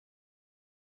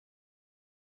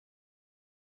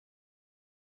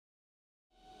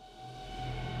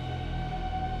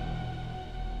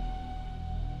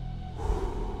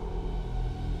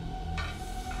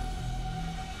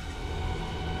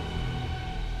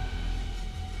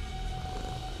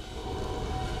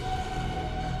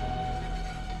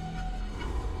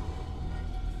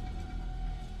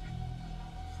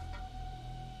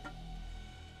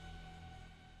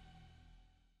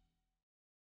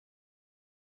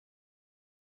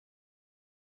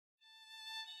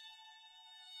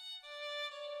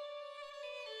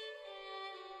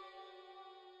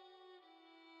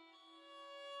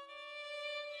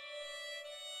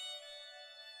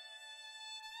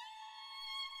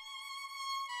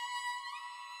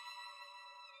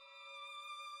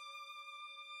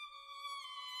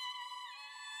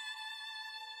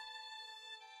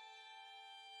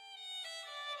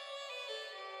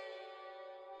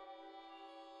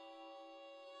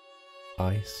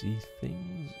I see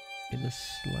things in a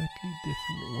slightly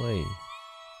different way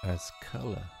as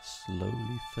colour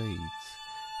slowly fades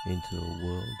into a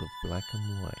world of black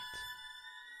and white.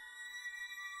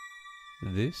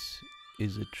 This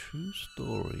is a true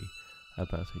story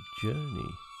about a journey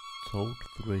told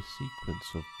through a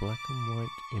sequence of black and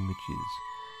white images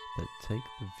that take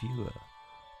the viewer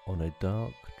on a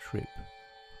dark trip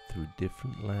through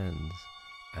different lands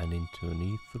and into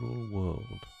an ethereal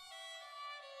world.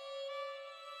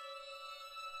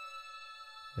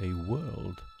 A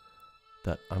world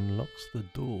that unlocks the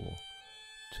door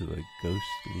to a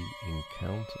ghostly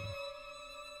encounter.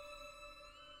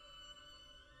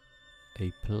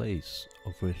 A place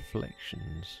of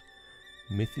reflections,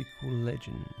 mythical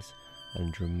legends,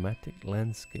 and dramatic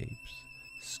landscapes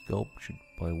sculptured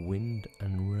by wind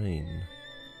and rain.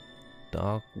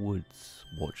 Dark woods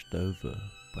watched over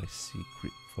by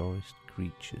secret forest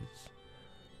creatures.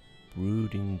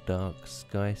 Brooding dark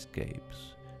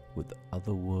skyscapes with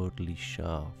otherworldly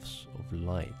shafts of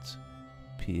light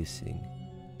piercing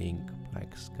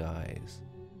ink-black skies.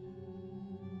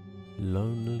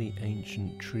 Lonely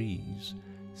ancient trees,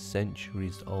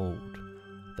 centuries old,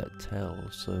 that tell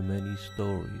so many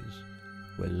stories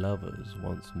where lovers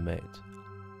once met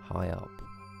high up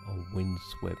on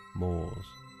windswept moors.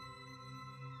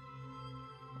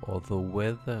 Or the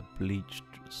weather-bleached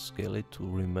skeletal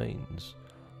remains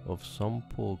of some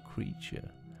poor creature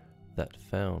that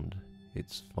found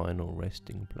its final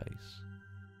resting place.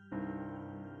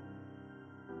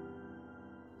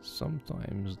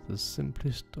 Sometimes the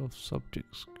simplest of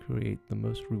subjects create the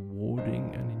most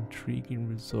rewarding and intriguing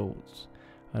results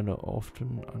and are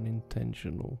often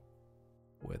unintentional,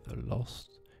 whether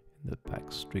lost in the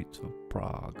back streets of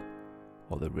Prague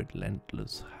or the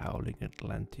relentless howling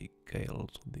Atlantic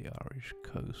gales on the Irish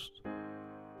coast.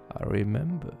 I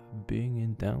remember being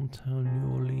in downtown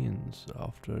New Orleans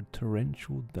after a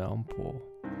torrential downpour.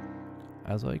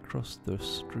 As I crossed the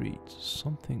street,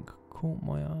 something caught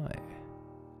my eye.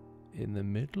 In the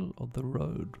middle of the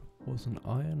road was an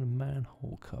iron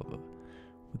manhole cover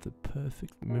with a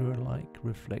perfect mirror-like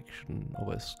reflection of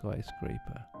a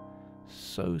skyscraper,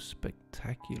 so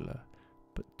spectacular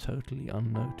but totally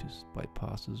unnoticed by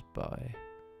passers-by.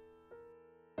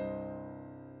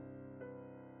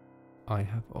 I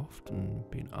have often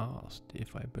been asked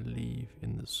if I believe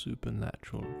in the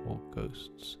supernatural or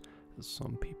ghosts, as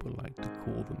some people like to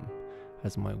call them,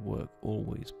 as my work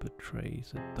always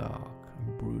portrays a dark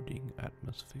and brooding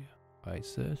atmosphere. I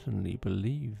certainly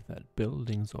believe that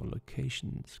buildings or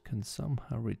locations can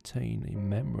somehow retain a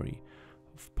memory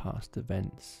of past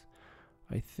events.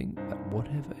 I think that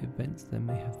whatever events there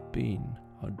may have been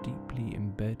are deeply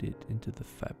embedded into the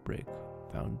fabric,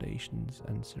 foundations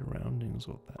and surroundings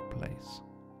of that place.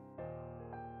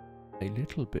 A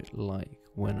little bit like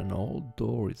when an old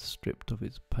door is stripped of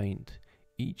its paint,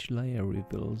 each layer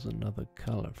reveals another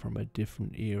colour from a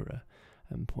different era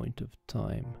and point of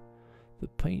time. The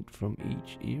paint from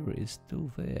each era is still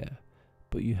there,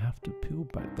 but you have to peel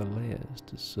back the layers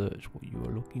to search what you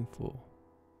are looking for.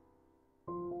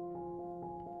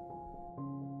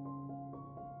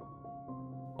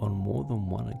 On more than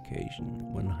one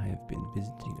occasion, when I have been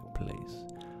visiting a place,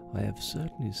 I have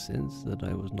certainly sensed that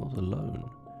I was not alone.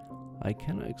 I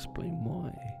cannot explain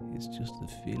why, it's just a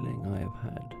feeling I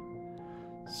have had.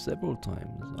 Several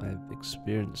times I have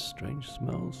experienced strange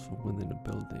smells from within a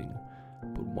building,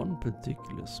 but one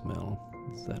particular smell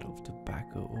is that of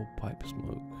tobacco or pipe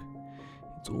smoke.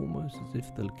 It's almost as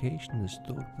if the location has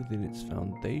stored within its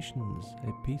foundations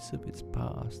a piece of its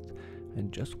past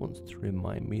and just wants to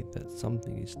remind me that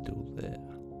something is still there.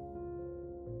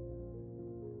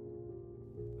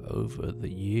 Over the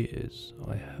years,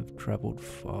 I have travelled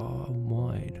far and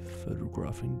wide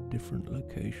photographing different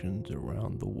locations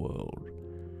around the world.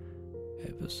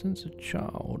 Ever since a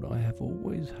child, I have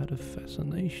always had a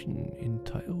fascination in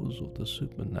tales of the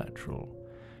supernatural,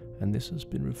 and this has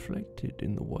been reflected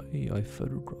in the way I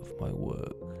photograph my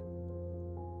work.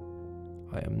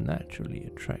 I am naturally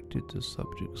attracted to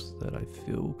subjects that I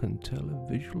feel can tell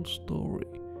a visual story,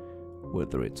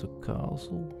 whether it's a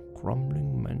castle,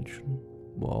 crumbling mansion,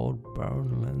 wild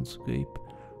barren landscape,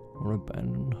 or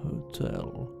abandoned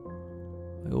hotel.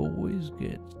 I always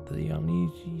get the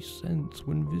uneasy sense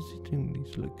when visiting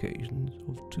these locations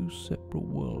of two separate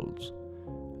worlds,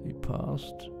 a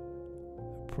past,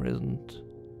 a present,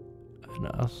 and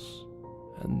us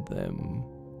and them.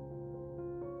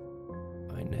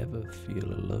 I never feel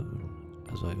alone,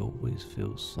 as I always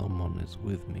feel someone is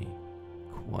with me,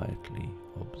 quietly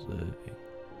observing.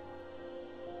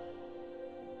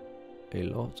 A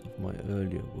lot of my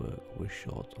earlier work was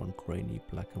shot on grainy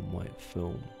black and white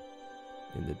film.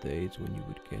 In the days when you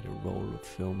would get a roll of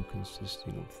film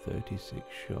consisting of 36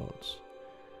 shots,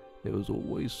 there was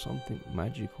always something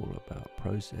magical about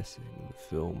processing the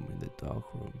film in the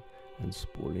darkroom and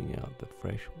spooling out the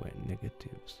fresh wet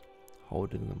negatives,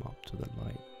 holding them up to the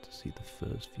light to see the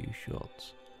first few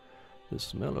shots. The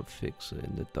smell of fixer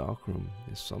in the darkroom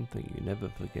is something you never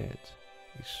forget,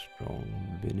 a strong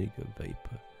vinegar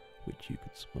vapor which you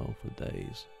could smell for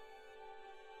days.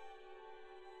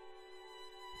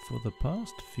 For the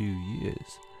past few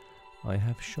years, I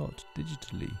have shot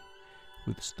digitally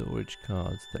with storage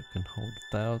cards that can hold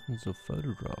thousands of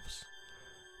photographs.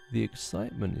 The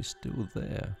excitement is still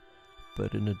there,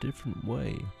 but in a different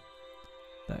way.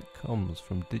 That comes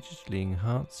from digitally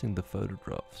enhancing the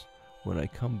photographs when I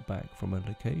come back from a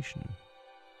location.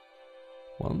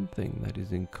 One thing that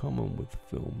is in common with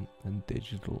film and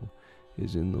digital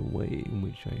is in the way in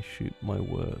which I shoot my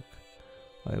work.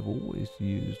 I have always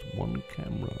used one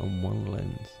camera and one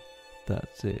lens.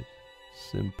 That's it.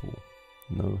 Simple.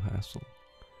 No hassle.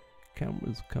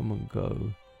 Cameras come and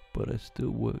go, but I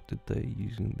still work today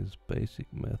using this basic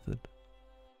method.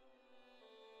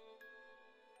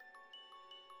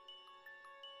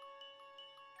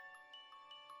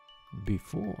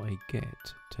 Before I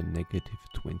get to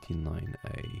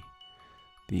Negative29a,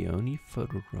 the only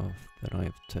photograph that I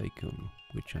have taken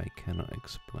which I cannot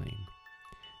explain,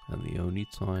 and the only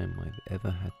time I've ever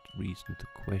had reason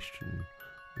to question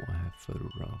what I have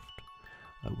photographed,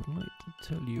 I would like to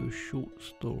tell you a short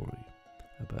story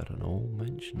about an old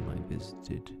mansion I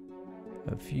visited.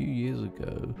 A few years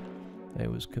ago, I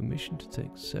was commissioned to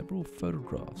take several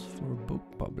photographs for a book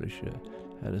publisher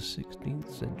at a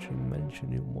 16th century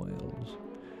mansion in Wales.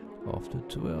 After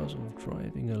 2 hours of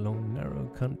driving along narrow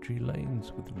country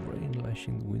lanes with rain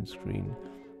lashing the windscreen,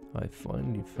 I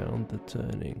finally found the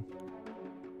turning.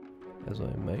 As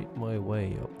I made my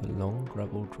way up the long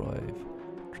gravel drive,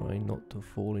 trying not to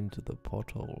fall into the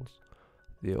potholes,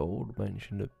 the old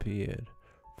mansion appeared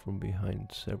from behind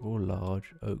several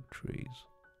large oak trees.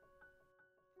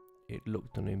 It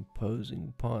looked an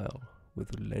imposing pile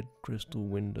with lead crystal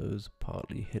windows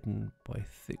partly hidden by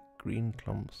thick green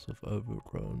clumps of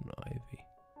overgrown ivy.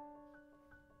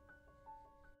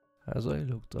 As I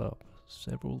looked up,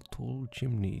 several tall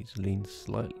chimneys leaned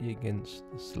slightly against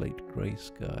the slate-grey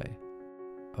sky.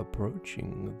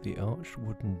 Approaching the arched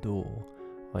wooden door,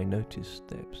 I noticed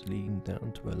steps leading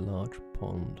down to a large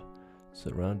pond,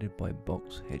 surrounded by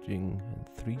box hedging and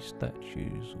 3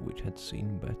 statues which had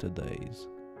seen better days.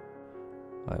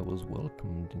 I was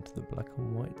welcomed into the black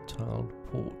and white tiled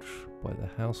porch by the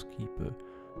housekeeper,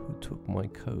 who took my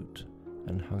coat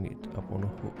and hung it up on a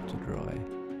hook to dry.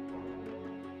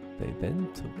 They then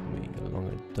took me along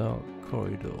a dark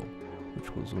corridor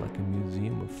which was like a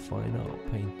museum of fine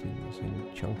art paintings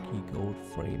in chunky gold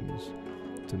frames,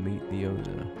 to meet the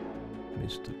owner,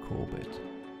 Mr. Corbett.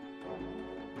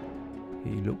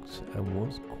 He looked and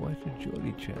was quite a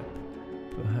jolly chap,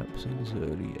 perhaps in his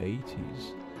early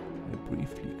 80s. I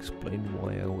briefly explained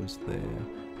why I was there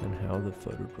and how the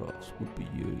photographs would be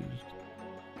used.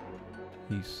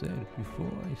 He said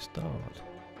before I start,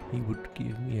 he would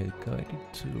give me a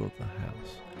guided tour of the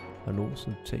house and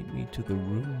also take me to the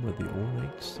room where the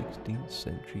ornate 16th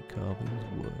century carvings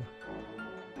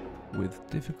were. With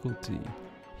difficulty,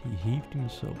 he heaved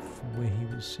himself from where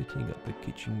he was sitting at the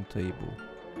kitchen table.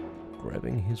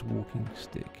 Grabbing his walking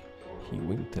stick, he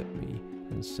winked at me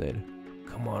and said,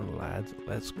 "Come on, lads,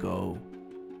 let's go."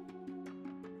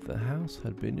 The house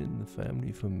had been in the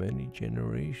family for many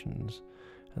generations,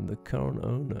 and the current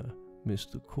owner,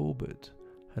 Mr. Corbett,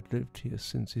 had lived here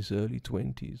since his early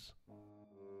 20s.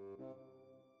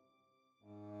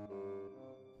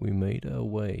 We made our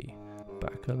way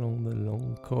back along the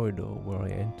long corridor where I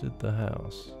entered the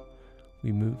house.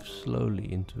 We moved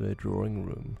slowly into a drawing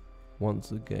room,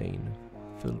 once again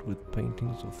filled with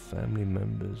paintings of family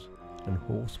members and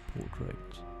horse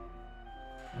portraits.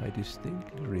 I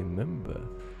distinctly remember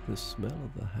the smell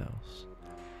of the house,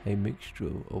 a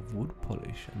mixture of wood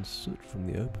polish and soot from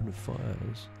the open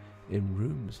fires in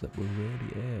rooms that were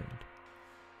rarely aired.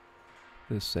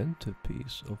 The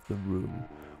centerpiece of the room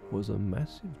was a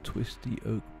massive twisty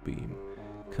oak beam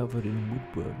covered in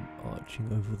woodworm arching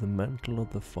over the mantel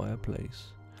of the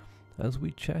fireplace. As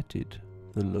we chatted,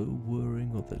 the low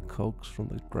whirring of the cogs from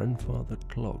the grandfather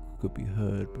clock could be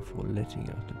heard before letting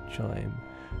out a chime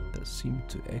that seemed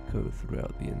to echo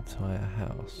throughout the entire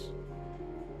house.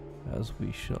 As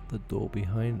we shut the door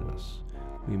behind us,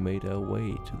 we made our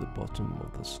way to the bottom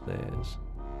of the stairs.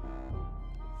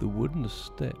 The wooden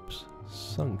steps,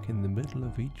 sunk in the middle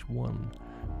of each one,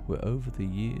 where over the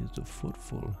years of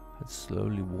footfall had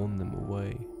slowly worn them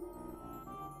away.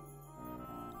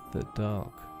 The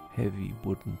dark, heavy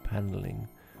wooden panelling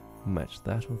matched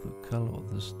that of the colour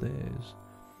of the stairs.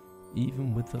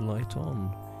 Even with the light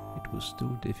on, it was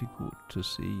still difficult to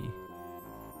see.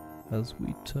 As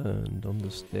we turned on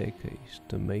the staircase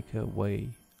to make our way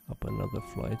up another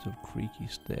flight of creaky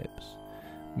steps,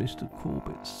 Mr.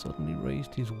 Corbett suddenly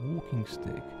raised his walking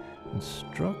stick and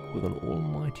struck with an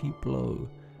almighty blow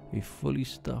a fully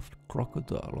stuffed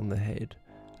crocodile on the head,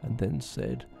 and then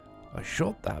said, "I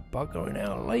shot that bugger in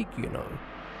our lake, you know."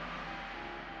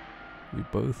 We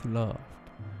both laughed,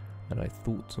 and I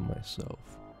thought to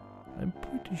myself, I'm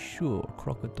pretty sure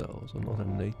crocodiles are not a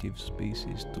native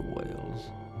species to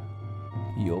Wales.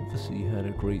 He obviously had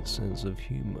a great sense of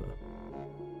humour.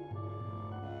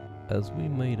 As we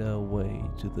made our way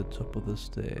to the top of the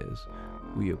stairs,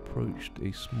 we approached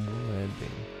a small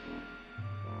landing.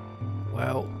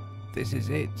 "Well, this is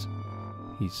it,"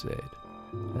 he said,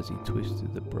 as he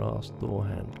twisted the brass door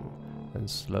handle and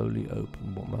slowly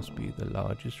opened what must be the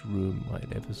largest room I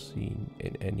had ever seen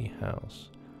in any house.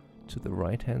 To the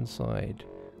right-hand side,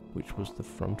 which was the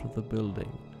front of the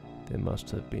building, there must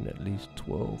have been at least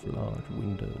 12 large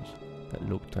windows that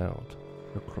looked out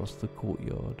across the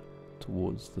courtyard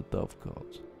towards the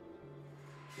dovecot.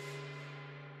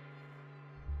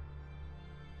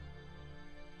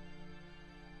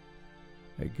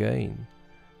 Again,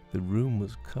 the room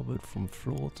was covered from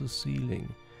floor to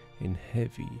ceiling in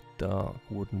heavy, dark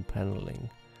wooden panelling.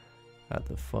 At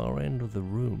the far end of the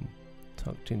room,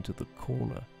 tucked into the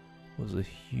corner, was a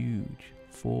huge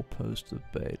four-poster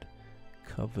bed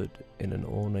covered in an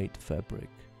ornate fabric.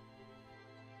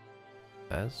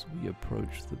 As we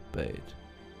approached the bed,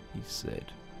 he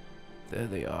said, "There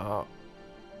they are."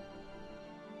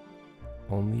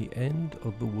 On the end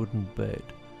of the wooden bed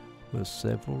were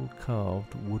several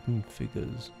carved wooden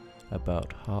figures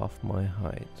about half my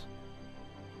height.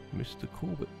 Mr.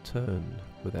 Corbett turned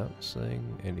without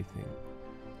saying anything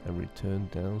and returned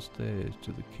downstairs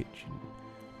to the kitchen,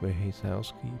 where his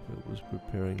housekeeper was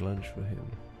preparing lunch for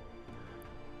him.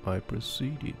 I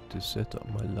proceeded to set up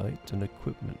my light and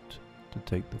equipment to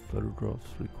take the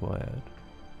photographs required.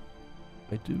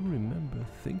 I do remember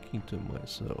thinking to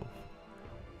myself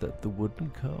that the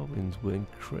wooden carvings were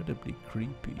incredibly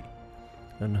creepy,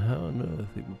 and how on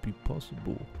earth it would be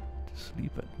possible to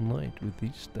sleep at night with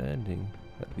each standing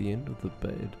at the end of the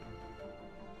bed.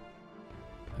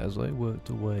 As I worked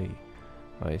away,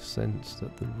 I sensed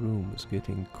that the room was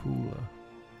getting cooler.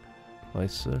 I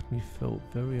certainly felt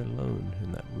very alone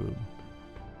in that room.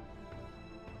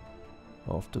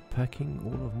 After packing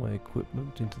all of my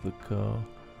equipment into the car,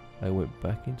 I went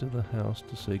back into the house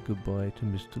to say goodbye to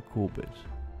Mr. Corbett.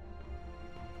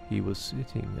 He was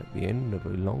sitting at the end of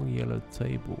a long yellow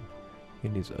table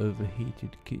in his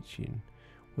overheated kitchen,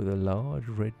 with a large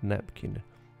red napkin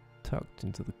tucked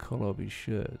into the collar of his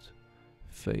shirt,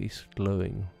 face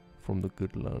glowing from the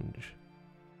good lunch.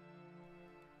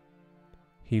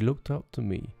 He looked up to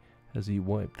me as he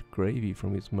wiped gravy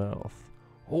from his mouth.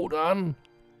 "All done?"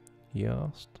 he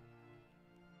asked.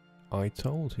 I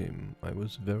told him I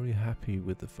was very happy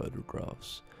with the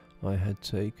photographs I had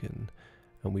taken,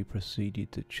 and we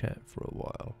proceeded to chat for a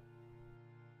while.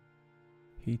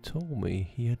 He told me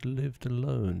he had lived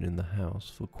alone in the house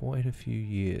for quite a few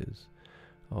years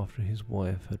after his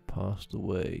wife had passed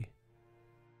away.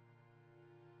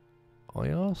 I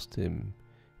asked him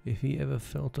if he ever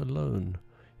felt alone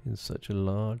in such a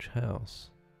large house.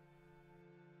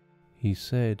 He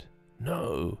said,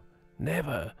 "No,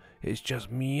 never. It's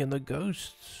just me and the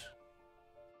ghosts."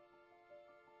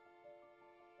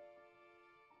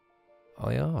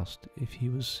 I asked if he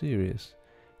was serious,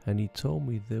 and he told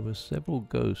me there were several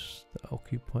ghosts that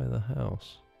occupy the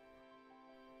house.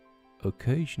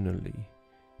 Occasionally,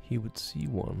 he would see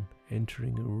one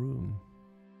entering a room.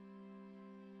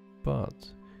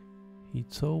 But he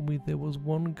told me there was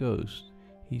one ghost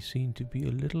he seemed to be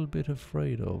a little bit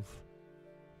afraid of.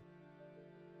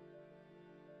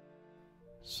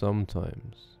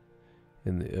 Sometimes,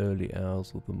 in the early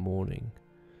hours of the morning,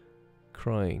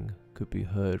 crying could be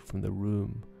heard from the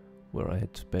room where I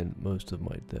had spent most of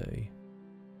my day.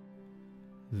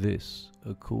 This,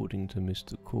 according to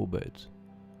Mr. Corbett,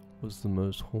 was the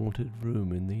most haunted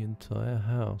room in the entire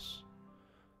house,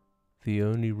 the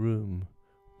only room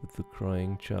with the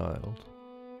crying child.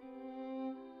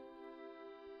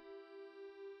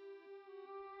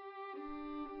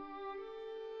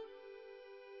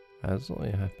 As I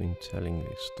have been telling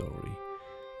this story,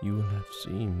 you will have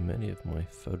seen many of my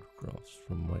photographs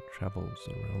from my travels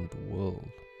around the world.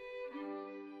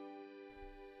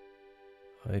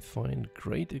 I find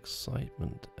great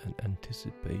excitement and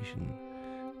anticipation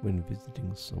when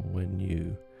visiting somewhere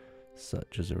new,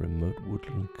 such as a remote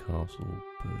woodland castle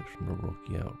perched on a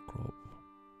rocky outcrop.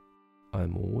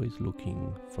 I'm always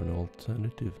looking for an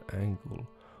alternative angle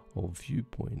or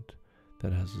viewpoint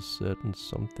that has a certain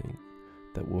something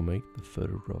that will make the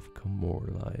photograph come more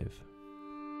alive.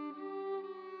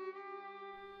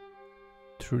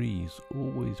 Trees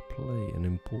always play an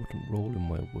important role in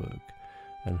my work,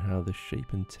 and how the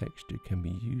shape and texture can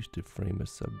be used to frame a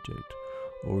subject,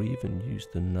 or even use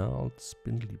the gnarled,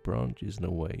 spindly branches in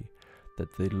a way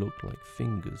that they look like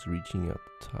fingers reaching out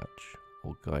to touch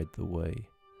or guide the way.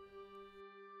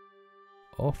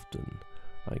 Often,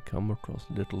 I come across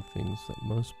little things that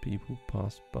most people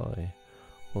pass by,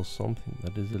 or something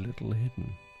that is a little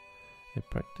hidden. A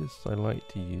practice I like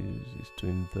to use is to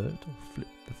invert or flip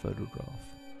the photograph.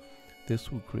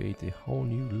 This will create a whole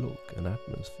new look and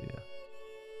atmosphere.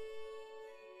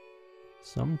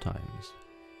 Sometimes,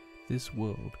 this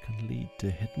world can lead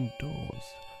to hidden doors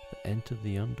that enter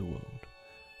the underworld,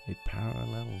 a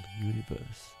parallel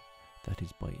universe that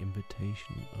is by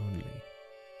invitation only.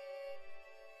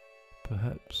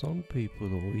 Perhaps some people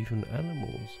or even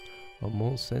animals are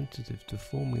more sensitive to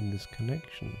forming this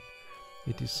connection.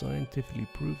 It is scientifically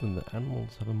proven that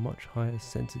animals have a much higher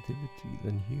sensitivity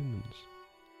than humans.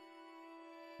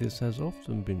 This has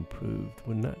often been proved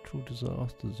when natural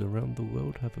disasters around the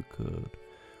world have occurred,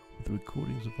 with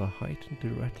recordings of a heightened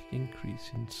erratic increase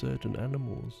in certain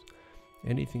animals,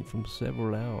 anything from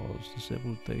several hours to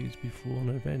several days before an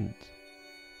event.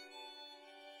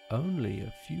 Only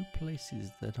a few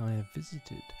places that I have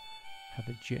visited have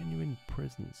a genuine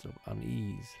presence of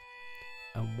unease,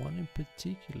 and one in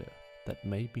particular that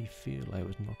made me feel I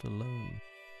was not alone.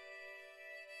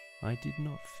 I did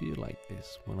not feel like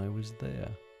this when I was there.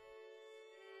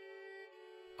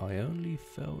 I only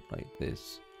felt like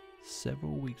this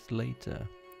several weeks later,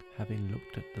 having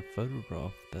looked at the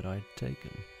photograph that I'd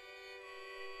taken.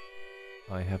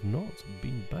 I have not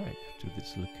been back to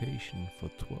this location for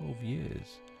 12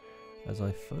 years, as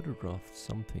I photographed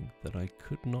something that I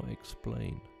could not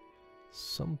explain,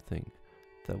 something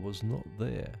that was not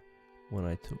there when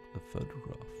I took the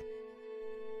photograph.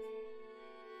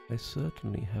 I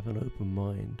certainly have an open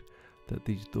mind that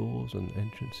these doors and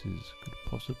entrances could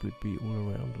possibly be all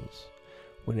around us,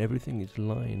 when everything is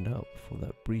lined up for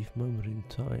that brief moment in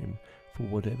time. For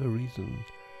whatever reason,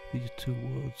 these two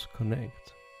worlds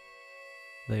connect.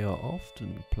 They are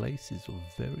often places of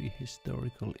very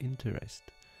historical interest,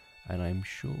 and I'm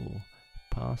sure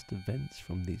past events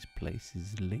from these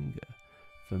places linger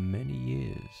for many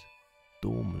years,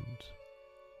 dormant,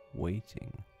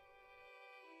 waiting.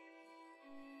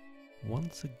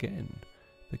 Once again,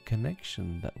 the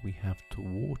connection that we have to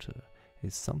water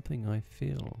is something I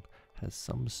feel has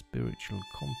some spiritual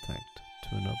contact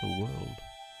to another world.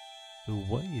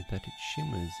 The way that it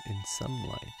shimmers in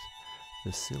sunlight,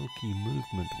 the silky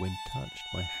movement when touched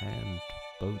by hand,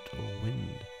 boat or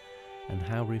wind, and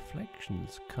how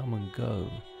reflections come and go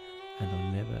and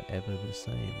are never ever the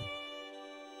same.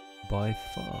 By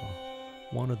far,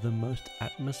 one of the most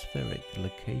atmospheric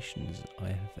locations I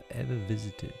have ever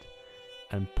visited,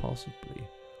 and possibly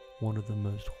one of the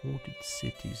most haunted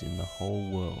cities in the whole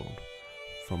world,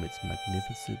 from its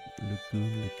magnificent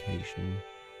lagoon location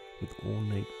with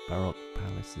ornate Baroque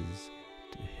palaces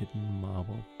to hidden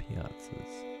marble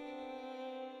piazzas.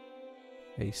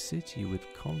 A city with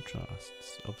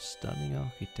contrasts of stunning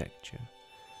architecture,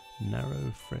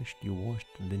 narrow freshly washed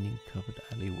linen-covered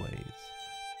alleyways,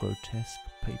 grotesque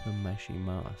papier-mâché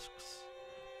masks,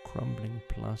 crumbling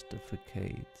plaster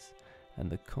facades, and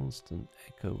the constant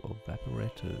echo of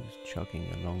vaporettos chugging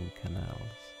along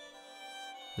canals.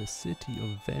 The city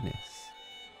of Venice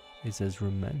is as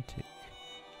romantic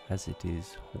as it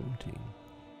is haunting.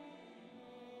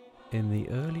 In the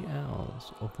early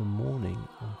hours of the morning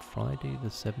on Friday the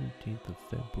 17th of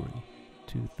February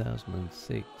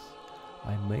 2006,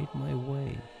 I made my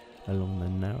way along the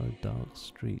narrow dark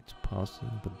streets passing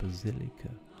the Basilica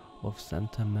of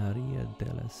Santa Maria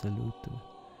della Salute,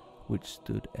 which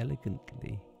stood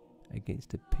elegantly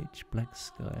against a pitch-black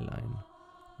skyline,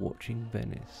 watching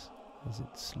Venice as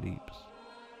it sleeps.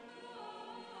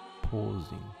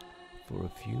 Pausing for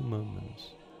a few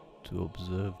moments to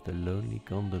observe the lonely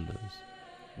gondolas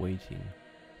waiting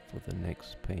for the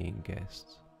next paying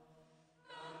guests.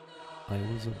 I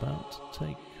was about to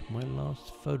take my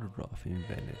last photograph in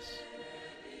Venice.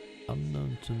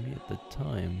 Unknown to me at the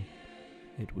time,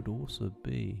 it would also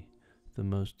be the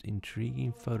most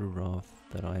intriguing photograph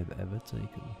that I have ever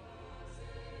taken.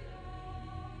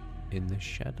 In the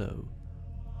shadow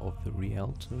of the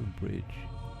Rialto Bridge,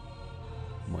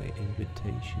 my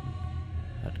invitation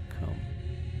had come.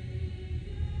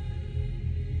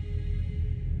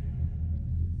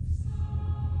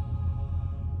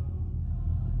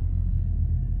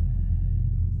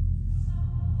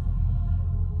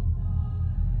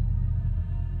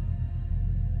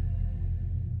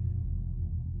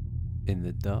 In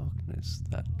the darkness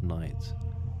that night,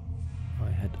 I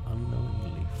had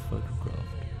unknowingly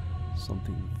photographed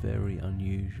something very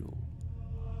unusual,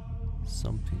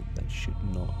 something that should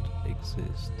not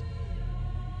exist.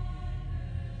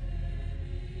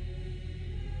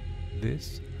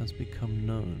 This has become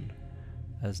known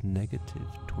as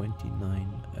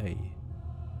Negative29a,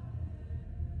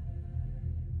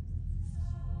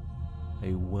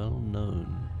 a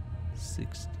well-known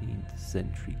 16th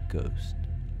century ghost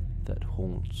that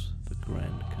haunts the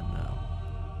Grand Canal.